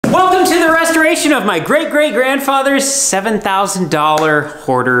restoration of my great-great-grandfather's $7,000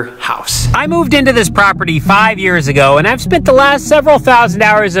 hoarder house. I moved into this property 5 years ago, and I've spent the last several thousand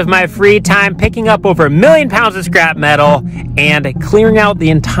hours of my free time picking up over 1 million pounds of scrap metal and clearing out the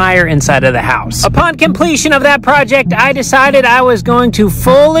entire inside of the house. Upon completion of that project, I decided I was going to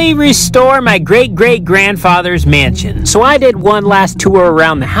fully restore my great-great-grandfather's mansion. So I did one last tour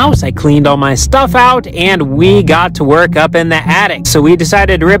around the house. I cleaned all my stuff out, and we got to work up in the attic. So we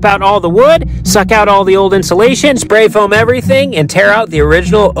decided to rip out all the wood, suck out all the old insulation, spray foam everything, and tear out the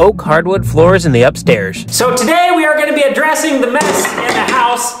original oak hardwood floors in the upstairs. So today we are going to be addressing the mess in the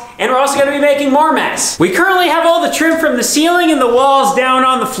house, and we're also going to be making more mess. We currently have all the trim from the ceiling and the walls down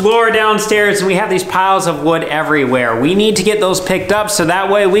on the floor downstairs, and we have these piles of wood everywhere. We need to get those picked up so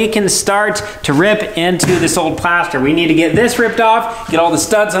that way we can start to rip into this old plaster. We need to get this ripped off, get all the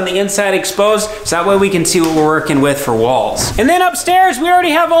studs on the inside exposed, so that way we can see what we're working with for walls. And then upstairs, we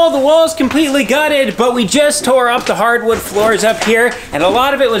already have all the walls completely gutted, but we just tore up the hardwood floors up here, and a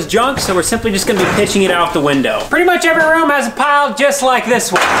lot of it was junk, so we're simply just going to be pitching it out the window. Pretty much every room has a pile just like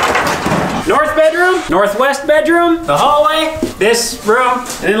this one. North bedroom, northwest bedroom, the hallway, this room,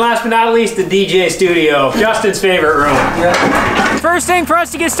 and then last but not least, the DJ studio, Justin's favorite room. Yeah. First thing for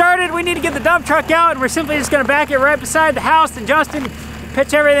us to get started, we need to get the dump truck out, and we're simply just gonna back it right beside the house, and Justin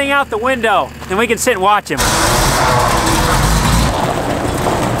pitch everything out the window, and we can sit and watch him.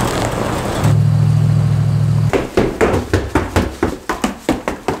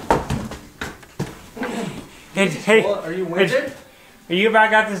 Hey, what, are you winded? Are you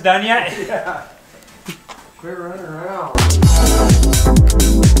about got this done yet? Yeah. Quit running around.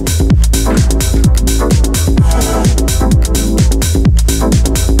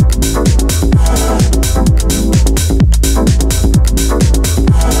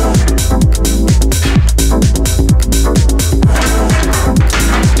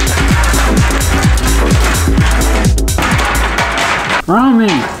 Roman,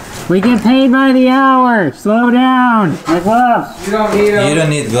 we get paid by the hour. Slow down. My gloves. You don't need them. You don't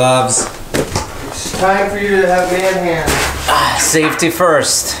need gloves. It's time for you to have man hands. Safety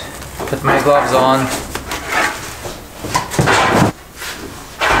first. Put my gloves on.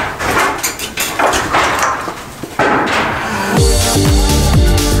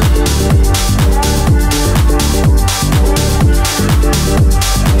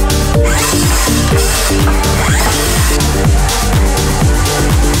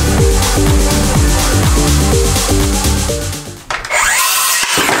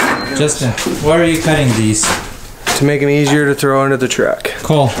 Justin, why are you cutting these? To make them easier to throw into the truck.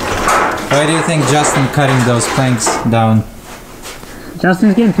 Cool. Why do you think Justin cutting those planks down?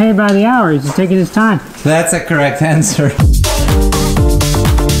 Justin's getting paid by the hour. He's just taking his time. That's a correct answer.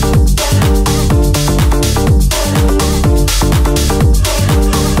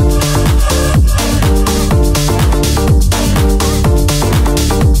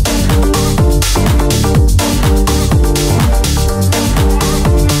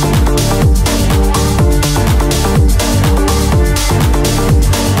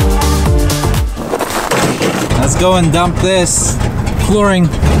 Let's go and dump this flooring.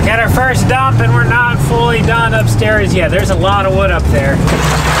 Got our first dump, and we're not fully done upstairs yet. There's a lot of wood up there.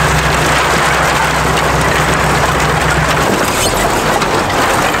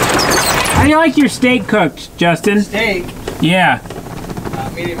 How do you like your steak cooked, Justin? Steak? Yeah.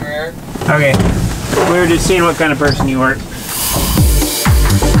 Medium rare. Okay. We were just seeing what kind of person you were.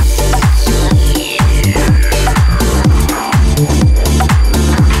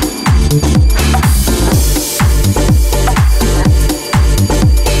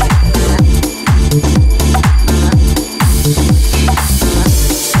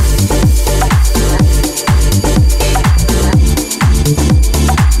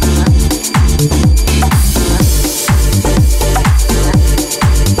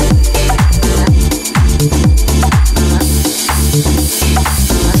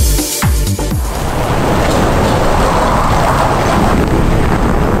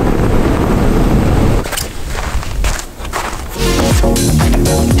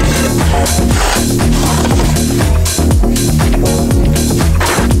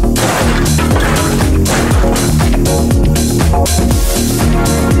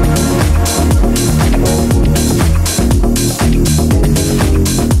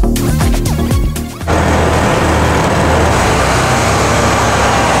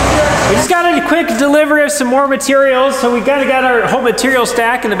 Quick delivery of is some more materials. So we kind of got our whole material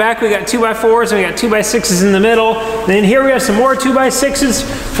stack. In the back we got 2x4s and we got 2x6s in the middle. And then here we have some more 2x6s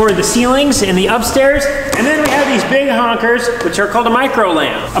for the ceilings in the upstairs. And then we have these big honkers, which are called a micro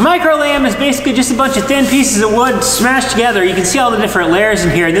lamb. A micro lamb is basically just a bunch of thin pieces of wood smashed together. You can see all the different layers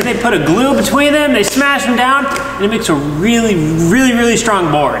in here. And then they put a glue between them, they smash them down, and it makes a really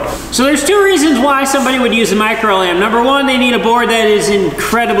strong board. So there's two reasons why somebody would use a micro lamb. Number one, they need a board that is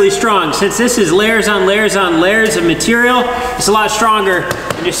incredibly strong. Since this is layers on layers on layers of material, it's a lot stronger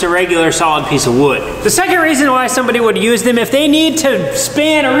than just a regular solid piece of wood. The second reason why somebody would use them, if they need to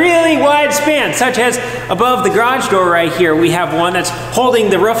span a really wide span, such as above the garage door right here, we have one that's holding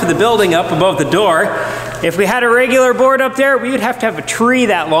the roof of the building up above the door. If we had a regular board up there, we would have to have a tree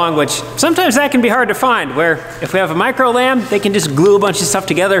that long, which sometimes that can be hard to find, where if we have a micro lamb, they can just glue a bunch of stuff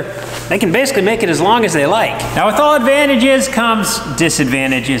together. They can basically make it as long as they like. Now with all advantages comes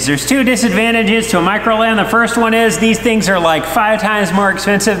disadvantages. There's two disadvantages to a micro lamb. The first one is these things are like 5 times more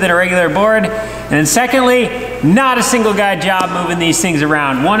expensive than a regular board. And then secondly, not a single guy job moving these things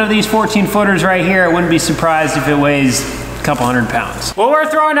around. One of these 14 footers right here, I wouldn't be surprised if it weighs a couple 100 pounds. What we're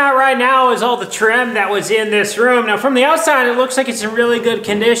throwing out right now is all the trim that was in this room. Now from the outside it looks like it's in really good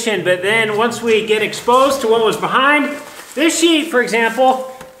condition, but then once we get exposed to what was behind, this sheet for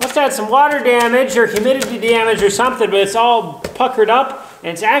example, must have had some water damage or humidity damage or something, but it's all puckered up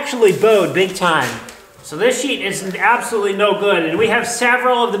and it's actually bowed big time. So this sheet is absolutely no good, and we have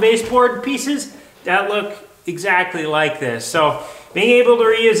several of the baseboard pieces that look exactly like this. So being able to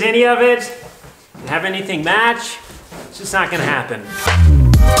reuse any of it, have anything match, it's just not gonna happen.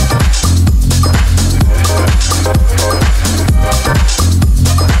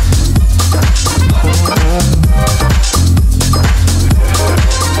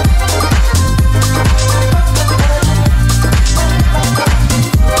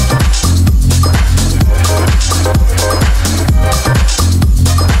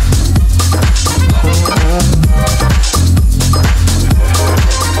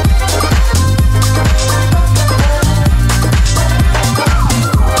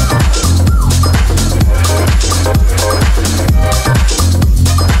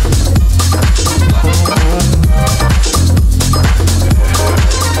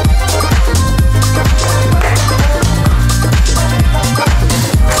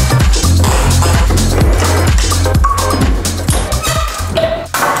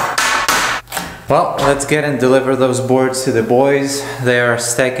 Well, let's get and deliver those boards to the boys. They are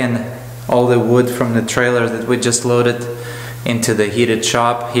stacking all the wood from the trailer that we just loaded into the heated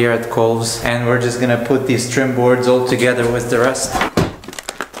shop here at Coles. And we're just gonna put these trim boards all together with the rest.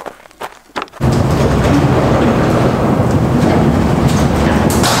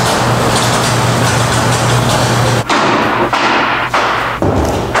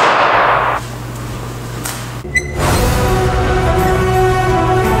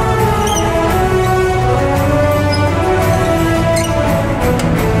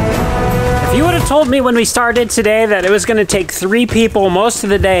 Told me when we started today that it was going to take 3 people most of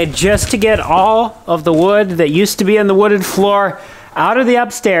the day just to get all of the wood that used to be on the wooded floor out of the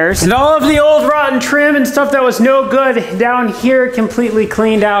upstairs, and all of the old rotten trim and stuff that was no good down here completely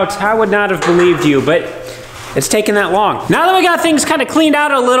cleaned out. I would not have believed you, but it's taken that long. Now that we got things kind of cleaned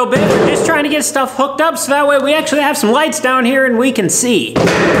out a little bit, we're just trying to get stuff hooked up so that way we actually have some lights down here and we can see.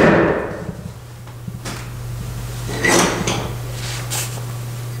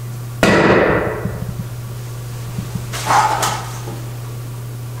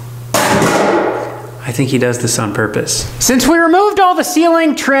 I think he does this on purpose. Since we removed all the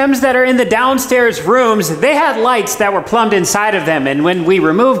ceiling trims that are in the downstairs rooms, they had lights that were plumbed inside of them, and when we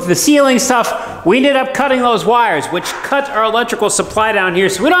removed the ceiling stuff, we ended up cutting those wires, which cut our electrical supply down here,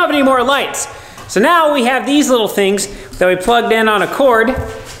 so we don't have any more lights. So now we have these little things that we plugged in on a cord,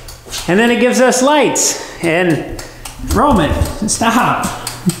 and then it gives us lights. And Roman, stop.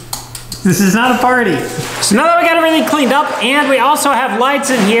 This is not a party. So now that we got everything cleaned up and we also have lights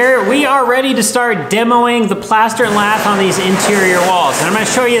in here, we are ready to start demoing the plaster and lath on these interior walls. And I'm gonna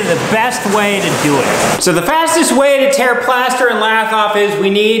show you the best way to do it. So the fastest way to tear plaster and lath off is we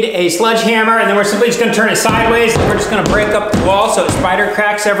need a sledgehammer, and then we're simply just gonna turn it sideways, and we're just gonna break up the wall so it spider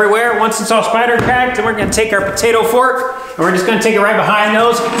cracks everywhere. Once it's all spider cracked, then we're gonna take our potato fork and we're just gonna take it right behind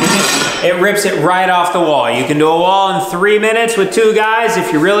those. It rips it right off the wall. You can do a wall in 3 minutes with 2 guys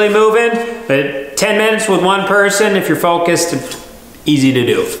if you're really moving, but 10 minutes with 1 person if you're focused. It's easy to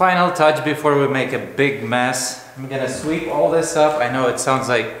do. Final touch before we make a big mess. I'm gonna sweep all this up. I know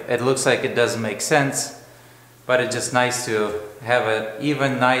it looks like it doesn't make sense, but it's just nice to have an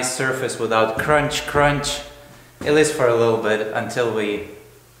even nice surface without crunch, at least for a little bit, until we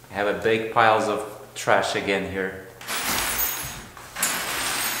have a big piles of trash again here.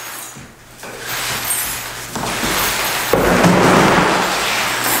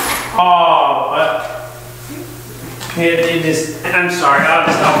 Oh, it is. I'm sorry.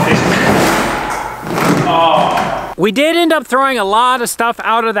 I'll fix it. Oh. We did end up throwing a lot of stuff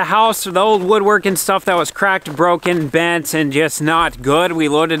out of the house, the old woodwork and stuff that was cracked, broken, bent, and just not good. We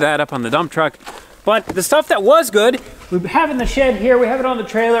loaded that up on the dump truck. But the stuff that was good, we have in the shed here, we have it on the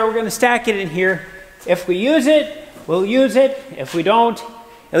trailer, we're gonna stack it in here. If we use it, we'll use it. If we don't,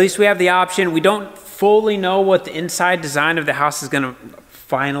 at least we have the option. We don't fully know what the inside design of the house is gonna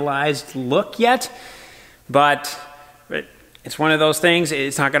finalized look yet, but it's one of those things.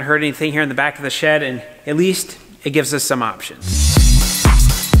 It's not gonna hurt anything here in the back of the shed, and at least it gives us some options.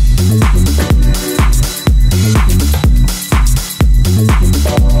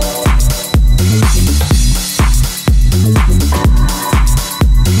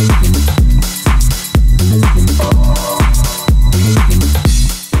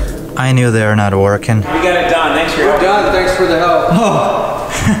 I knew they were not working. We got it done. Thanks for your help. We're done. Thanks for the help.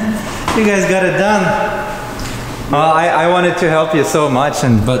 Oh, you guys got it done. Well, I wanted to help you so much,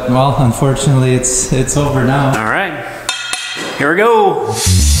 but well, unfortunately, it's over now. All right, here we go.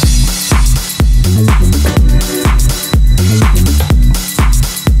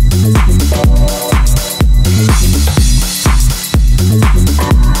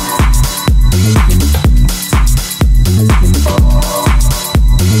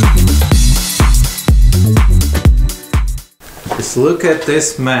 Just look at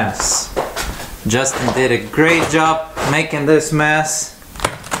this mess. Justin did a great job making this mess,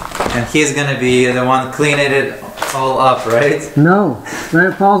 and he's gonna be the one cleaning it all up, right? No,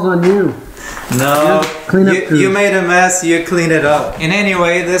 that falls on you. No, clean up you made a mess, you clean it up. And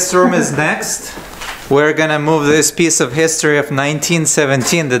anyway, this room is next. We're gonna move this piece of history of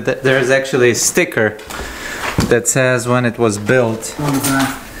 1917. There's actually a sticker that says when it was built.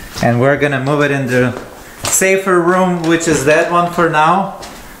 And we're gonna move it into safer room, which is that one for now.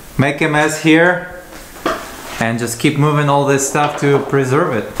 Make a mess here and just keep moving all this stuff to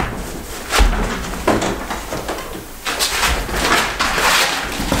preserve it.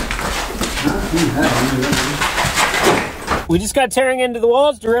 We just got tearing into the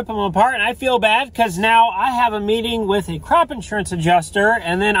walls to rip them apart, and I feel bad because now I have a meeting with a crop insurance adjuster,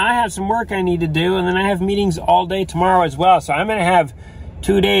 and then I have some work I need to do, and then I have meetings all day tomorrow as well. So I'm gonna have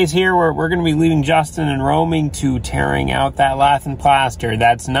 2 days here where we're gonna be leaving Justin and roaming to tearing out that lath and plaster.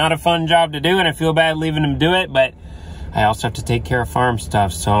 That's not a fun job to do, and I feel bad leaving him do it, but I also have to take care of farm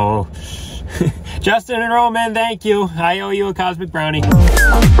stuff, so Justin and Roman, thank you. I owe you a cosmic brownie.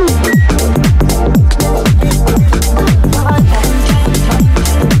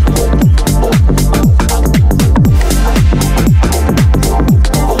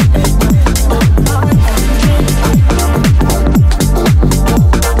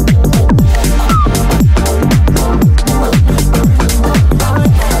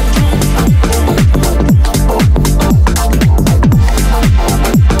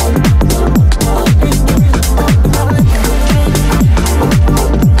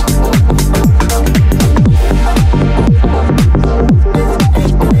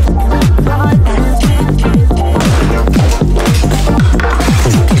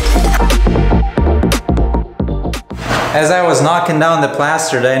 As I was knocking down the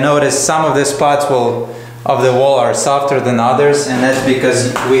plaster, I noticed some of the spots of the wall are softer than others, and that's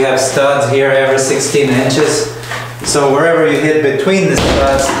because we have studs here every 16 inches. So wherever you hit between the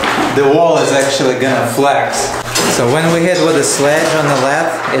studs, the wall is actually gonna flex. So when we hit with a sledge on the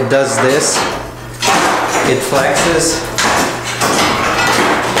lath, it does this. It flexes.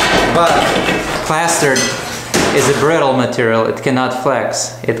 But plaster is a brittle material. It cannot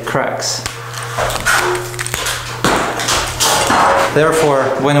flex. It cracks. Therefore,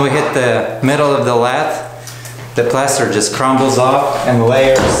 when we hit the middle of the lath, the plaster just crumbles off and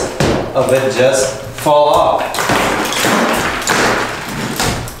layers of it just fall off.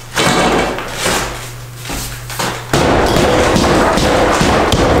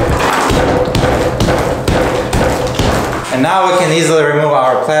 And now we can easily remove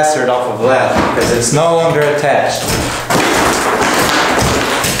our plaster off of lath because it's no longer attached.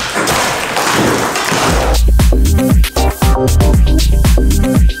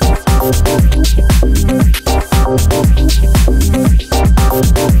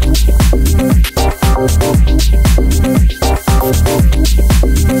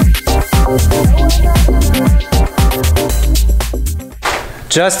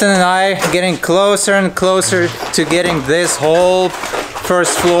 Justin and I are getting closer and closer to getting this whole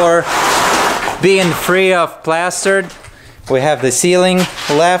first floor being free of plastered. We have the ceiling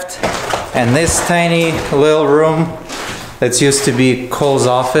left And this tiny little room that used to be Cole's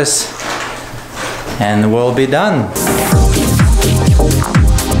office, and we'll be done.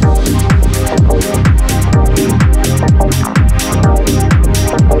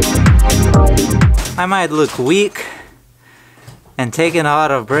 I might look weak and taking a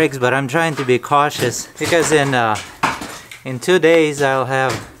lot of breaks, but I'm trying to be cautious because in 2 days I'll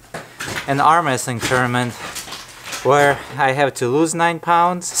have an arm wrestling tournament where I have to lose 9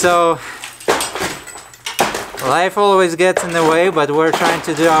 pounds. So life always gets in the way, but we're trying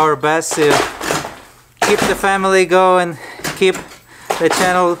to do our best to keep the family going, keep the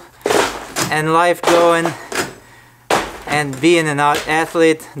channel and life going, and being an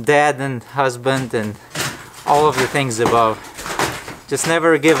athlete, dad and husband and all of the things above. Just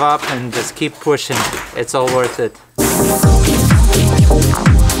never give up and just keep pushing. It's all worth it.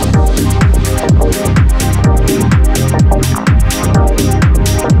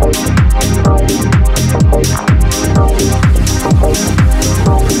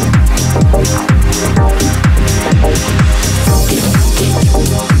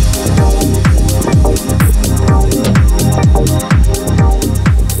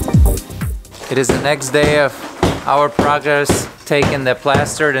 It is the next day of our progress taking the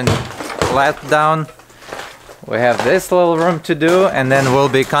plastered and lath down. We have this little room to do, and then we'll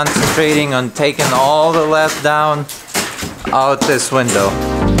be concentrating on taking all the lath down out this window.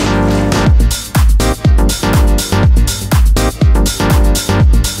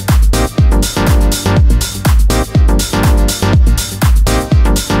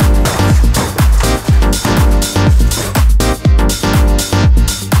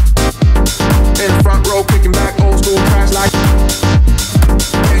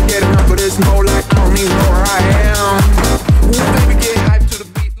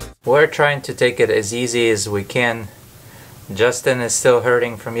 We're trying to take it as easy as we can. Justin is still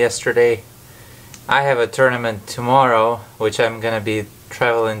hurting from yesterday. I have a tournament tomorrow, which I'm gonna be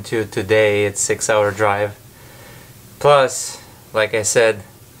traveling to today. It's a 6-hour drive. Plus, like I said,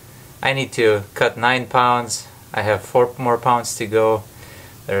 I need to cut 9 pounds. I have 4 more pounds to go.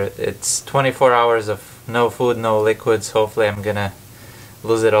 It's 24 hours of no food, no liquids. Hopefully I'm gonna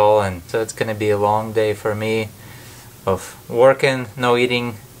lose it all, and so it's gonna be a long day for me of working, no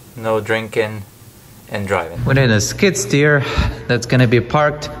eating, no drinking, and driving. We need a skid steer that's gonna be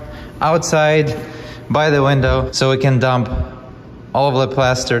parked outside by the window so we can dump all of the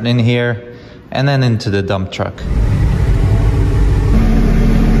plaster in here and then into the dump truck.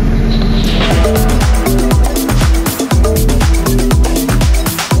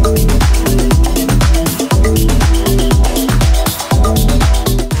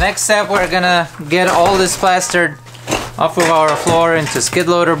 Next step, we're gonna get all this plastered off of our floor into skid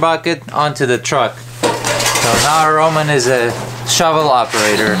loader bucket onto the truck. So now Roman is a shovel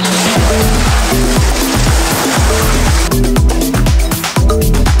operator.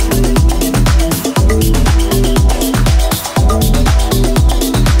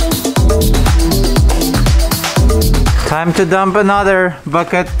 Time to dump another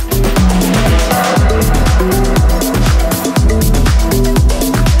bucket.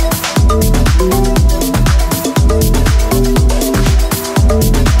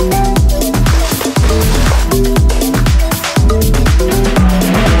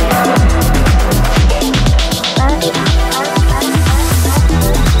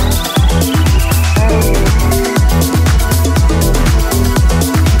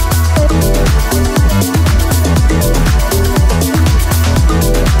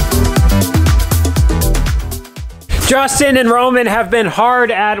 Justin and Roman have been hard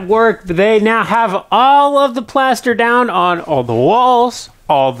at work. They now have all of the plaster down on all the walls,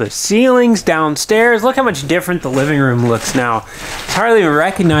 all the ceilings downstairs. Look how much different the living room looks now. It's hardly even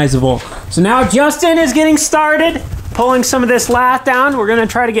recognizable. So now Justin is getting started pulling some of this lath down. We're gonna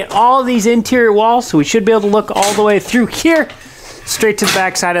try to get all these interior walls, so we should be able to look all the way through here, straight to the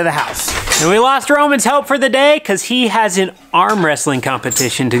back side of the house. And we lost Roman's help for the day because he has an arm wrestling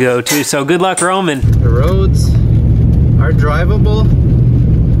competition to go to. So good luck, Roman. The roads are drivable,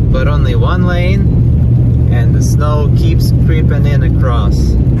 but only one lane, and the snow keeps creeping in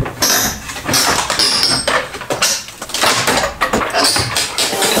across.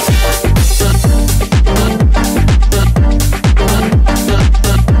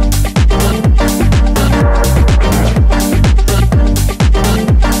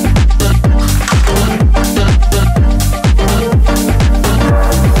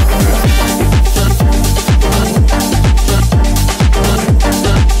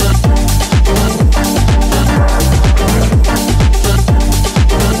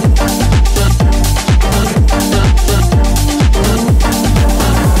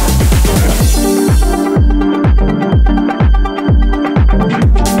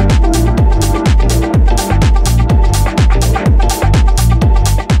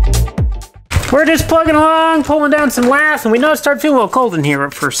 just plugging along, pulling down some lath, and we know it started feeling a little cold in here,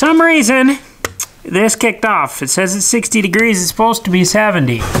 but for some reason, this kicked off. It says it's 60 degrees, it's supposed to be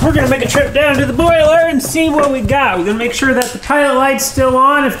 70. We're gonna make a trip down to the boiler and see what we got. We're gonna make sure that the pilot light's still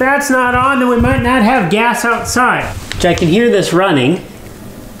on. If that's not on, then we might not have gas outside. Which I can hear this running.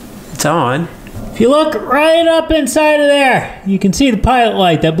 It's on. If you look right up inside of there, you can see the pilot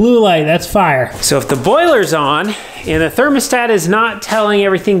light, that blue light, that's fire. So if the boiler's on and the thermostat is not telling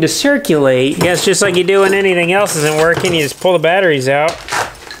everything to circulate, I guess just like you do when anything else isn't working, you just pull the batteries out.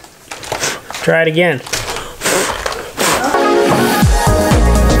 Try it again.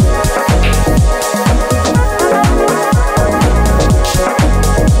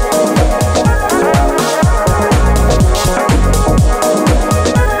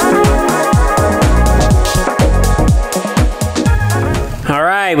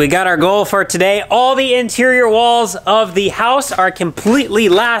 We got our goal for today. All the interior walls of the house are completely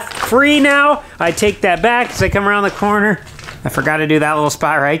lath free now. I take that back as I come around the corner. I forgot to do that little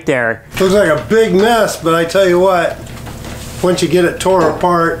spot right there. Looks like a big mess, but I tell you what, once you get it torn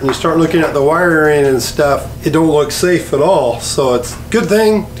apart and you start looking at the wiring and stuff, it don't look safe at all. So it's a good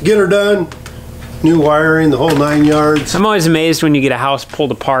thing to get her done. New wiring, the whole 9 yards. I'm always amazed when you get a house pulled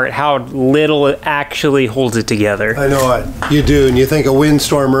apart, how little it actually holds it together. I know it. You do, and you think a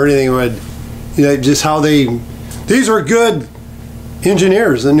windstorm or anything would, you know, just how these were good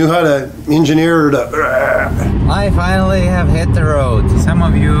engineers that knew how to engineer the... I finally have hit the road. Some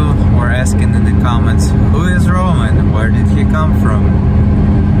of you were asking in the comments, who is Roman? Where did he come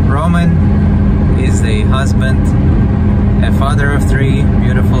from? Roman is a husband, a father of 3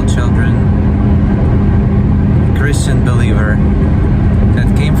 beautiful children, Christian believer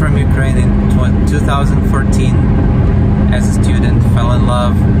that came from Ukraine in 2014 as a student, fell in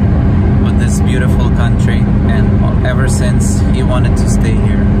love with this beautiful country, and ever since he wanted to stay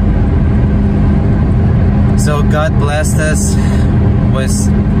here. So God blessed us with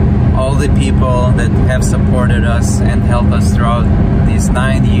all the people that have supported us and helped us throughout these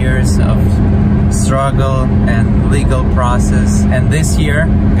 9 years of struggle and legal process, and this year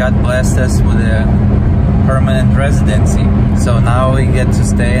God blessed us with a permanent residency. So now we get to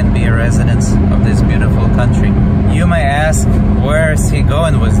stay and be a resident of this beautiful country. You may ask, where is he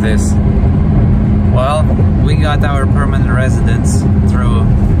going with this? Well, we got our permanent residence through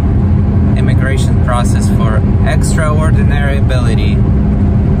immigration process for extraordinary ability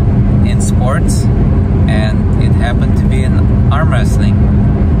in sports, and it happened to be in arm wrestling.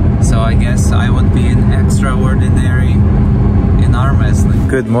 So I guess I would be an extraordinary in arm wrestling.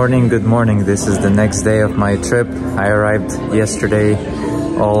 Good morning, good morning. This is the next day of my trip. I arrived yesterday,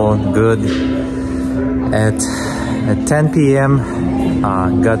 all good. At 10 p.m.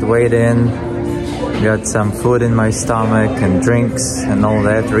 Got weighed in, got some food in my stomach and drinks and all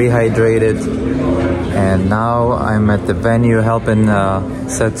that, rehydrated. And now I'm at the venue helping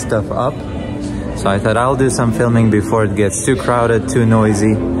set stuff up. So I thought I'll do some filming before it gets too crowded, too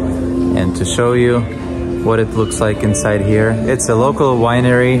noisy, and to show you what it looks like inside here. It's a local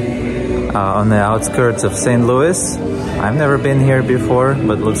winery on the outskirts of St. Louis. I've never been here before,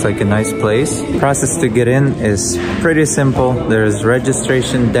 but looks like a nice place. Process to get in is pretty simple. There's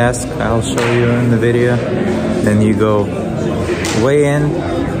registration desk, I'll show you in the video. Then you go weigh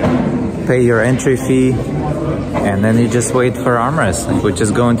in, pay your entry fee, and then you just wait for arm wrestling, which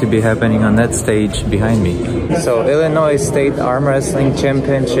is going to be happening on that stage behind me. So Illinois State Arm Wrestling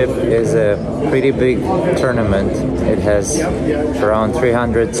Championship is a pretty big tournament. It has around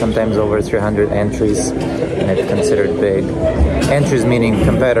 300, sometimes over 300 entries, and it's considered big. Entries meaning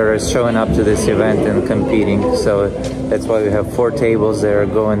competitors showing up to this event and competing. So that's why we have 4 tables there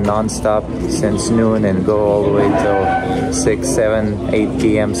going non-stop since noon and go all the way till 6, 7, 8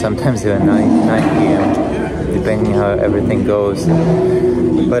 p.m., sometimes even 9 p.m. depending how everything goes.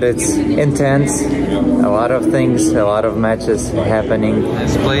 But it's intense, a lot of things, a lot of matches happening.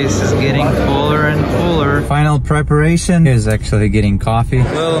 This place is getting fuller and fuller. Final preparation is actually getting coffee.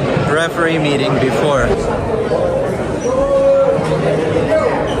 Little referee meeting before.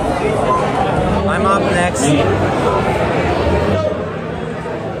 I'm up next.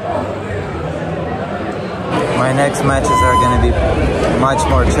 My next matches are going to be much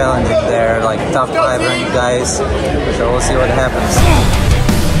more challenging. They're like top 5 ranked guys, so we'll see what happens.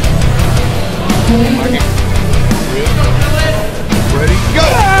 Ready, go!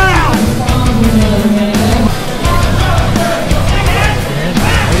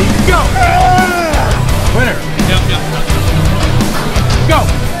 Ready, go! Winner! Yep. Go!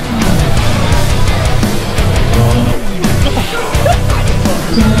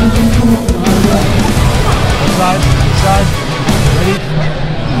 Side. Ready?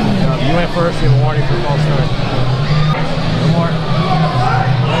 You went first, you won.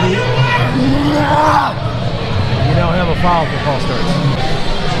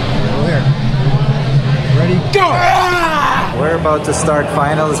 about to start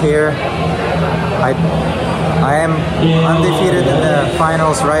finals here. I am undefeated in the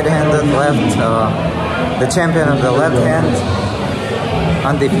finals, right-handed, left. The champion of the left hand,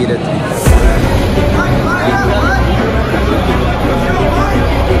 undefeated.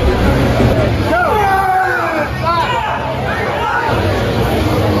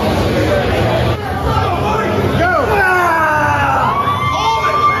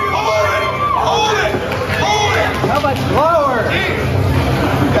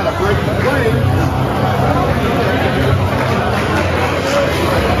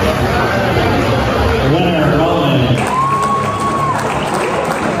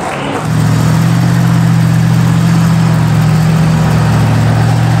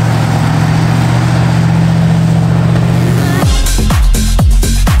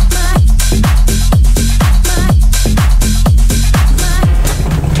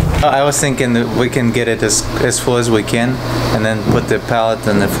 I was thinking that we can get it as full as we can and then put the pallet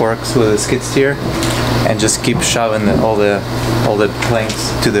and the forks with the skid steer and just keep shoving all the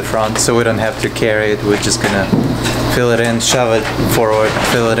planks to the front so we don't have to carry it. We're just gonna fill it in, shove it forward,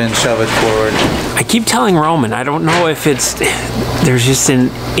 fill it in, shove it forward. I keep telling Roman, I don't know if there's just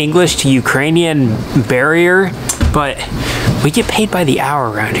an English to Ukrainian barrier, but we get paid by the hour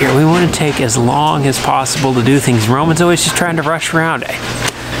around here. We want to take as long as possible to do things. Roman's always just trying to rush around.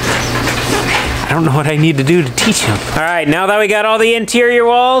 I don't know what I need to do to teach him. All right, now that we got all the interior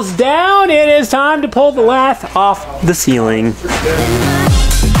walls down, it is time to pull the lath off the ceiling.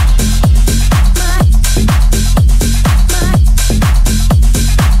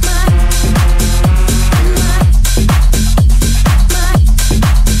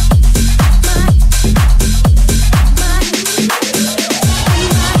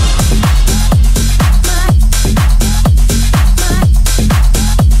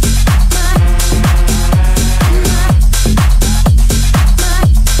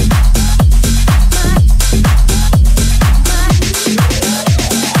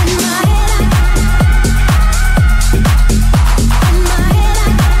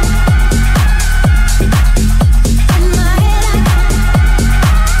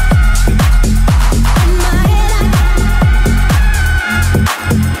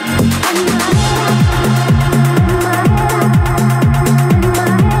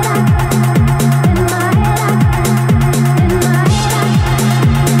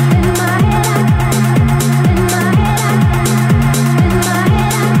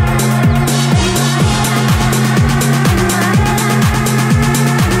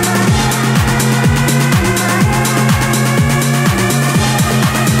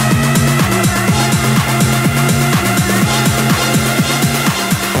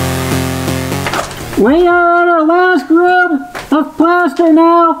 We are at our last room of plaster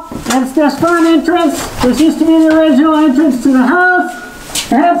now. That's this front entrance. This used to be the original entrance to the house.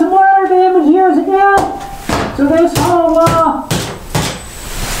 It had some water damage years ago, so this whole wall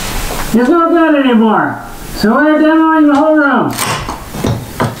is no good anymore. So we're demoing the whole room.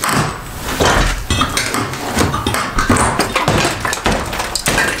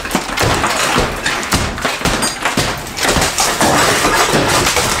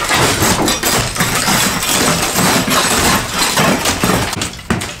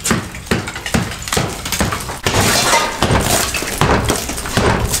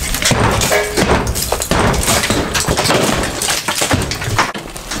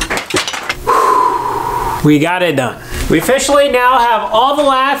 We got it done. We officially now have all the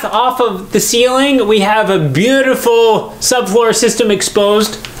lath off of the ceiling. We have a beautiful subfloor system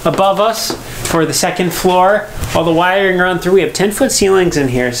exposed above us for the second floor. All the wiring run through. We have 10-foot ceilings in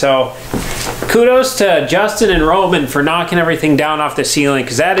here, so kudos to Justin and Roman for knocking everything down off the ceiling,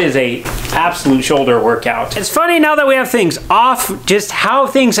 because that is a absolute shoulder workout. It's funny now that we have things off, just how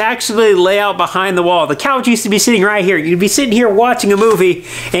things actually lay out behind the wall. The couch used to be sitting right here. You'd be sitting here watching a movie,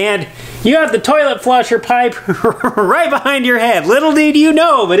 and you have the toilet flusher pipe right behind your head. Little did you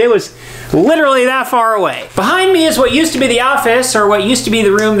know, but it was literally that far away. Behind me is what used to be the office, or what used to be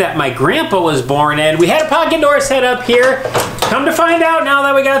the room that my grandpa was born in. We had a pocket door set up here. Come to find out, now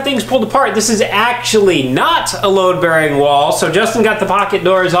that we got things pulled apart, this is actually not a load-bearing wall. So Justin got the pocket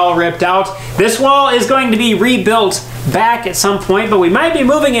doors all ripped out. This wall is going to be rebuilt back at some point, but we might be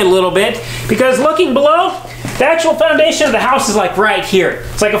moving it a little bit, because looking below, the actual foundation of the house is like right here.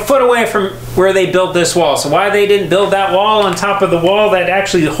 It's like a foot away from where they built this wall. So why they didn't build that wall on top of the wall that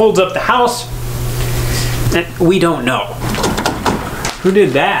actually holds up the house, we don't know. Who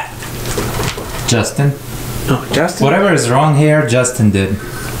did that? Justin. Oh, Justin? Whatever is wrong here, Justin did.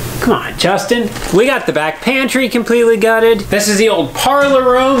 Come on, Justin. We got the back pantry completely gutted. This is the old parlor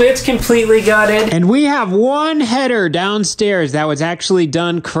room. It's completely gutted. And we have one header downstairs that was actually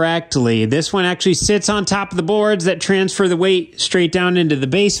done correctly. This one actually sits on top of the boards that transfer the weight straight down into the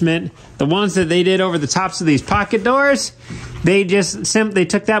basement. The ones that they did over the tops of these pocket doors, they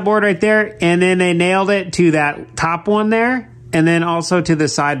took that board right there and then they nailed it to that top one there and then also to the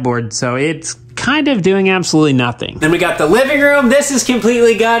sideboard. So it's kind of doing absolutely nothing. Then we got the living room. This is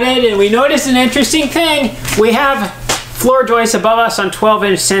completely gutted, and we noticed an interesting thing. We have floor joists above us on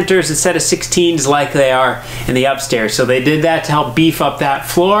 12-inch centers instead of 16s like they are in the upstairs. So they did that to help beef up that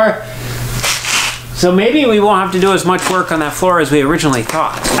floor. So maybe we won't have to do as much work on that floor as we originally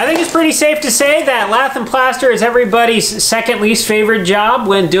thought. I think it's pretty safe to say that lath and plaster is everybody's second least favorite job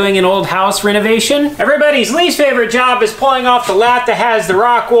when doing an old house renovation. Everybody's least favorite job is pulling off the lath that has the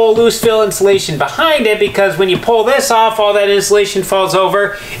rock wool loose fill insulation behind it, because when you pull this off, all that insulation falls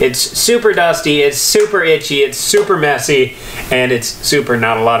over. It's super dusty, it's super itchy, it's super messy, and it's super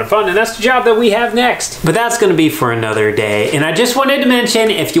not a lot of fun, and that's the job that we have next. But that's gonna be for another day. And I just wanted to mention,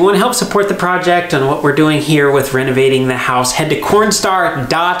 if you wanna help support the project on what we're doing here with renovating the house, head to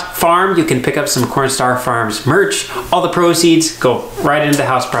cornstar.farm. You can pick up some Cornstar Farms merch. All the proceeds go right into the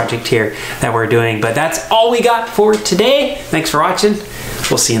house project here that we're doing. But that's all we got for today. Thanks for watching.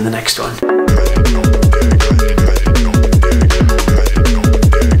 We'll see you in the next one.